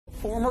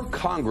Former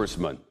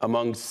congressman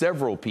among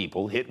several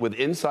people hit with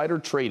insider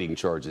trading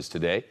charges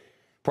today.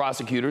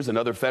 Prosecutors and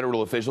other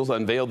federal officials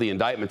unveiled the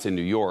indictments in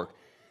New York.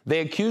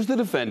 They accused the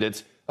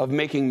defendants of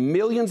making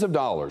millions of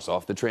dollars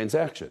off the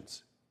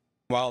transactions.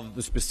 While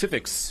the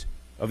specifics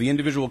of the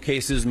individual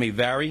cases may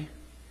vary,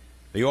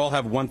 they all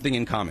have one thing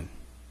in common.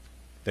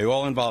 They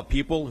all involve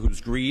people whose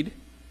greed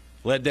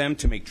led them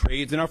to make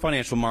trades in our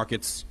financial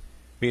markets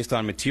based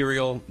on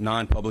material,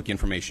 non-public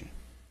information.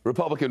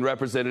 Republican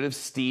Representative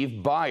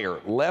Steve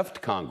Buyer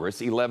left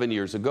Congress 11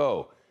 years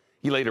ago.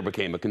 He later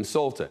became a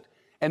consultant.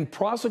 And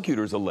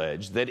prosecutors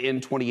allege that in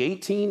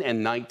 2018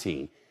 and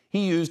 19,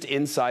 he used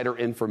insider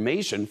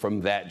information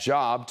from that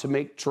job to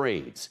make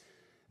trades.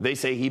 They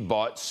say he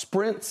bought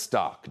Sprint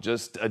stock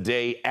just a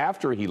day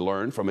after he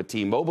learned from a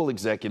T-Mobile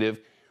executive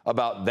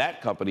about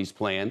that company's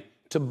plan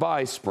to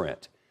buy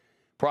Sprint.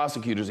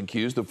 Prosecutors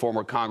accused the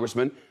former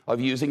congressman of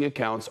using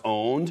accounts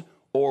owned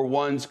or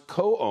ones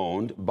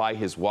co-owned by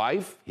his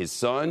wife, his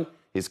son,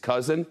 his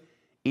cousin,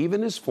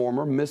 even his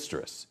former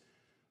mistress.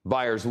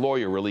 Buyer's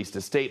lawyer released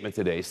a statement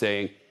today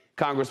saying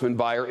Congressman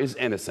Buyer is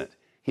innocent.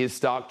 His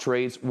stock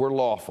trades were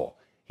lawful.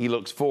 He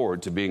looks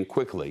forward to being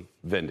quickly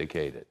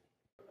vindicated.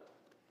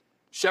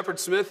 Shepard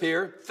Smith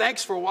here.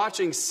 Thanks for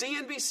watching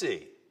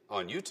CNBC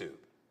on YouTube.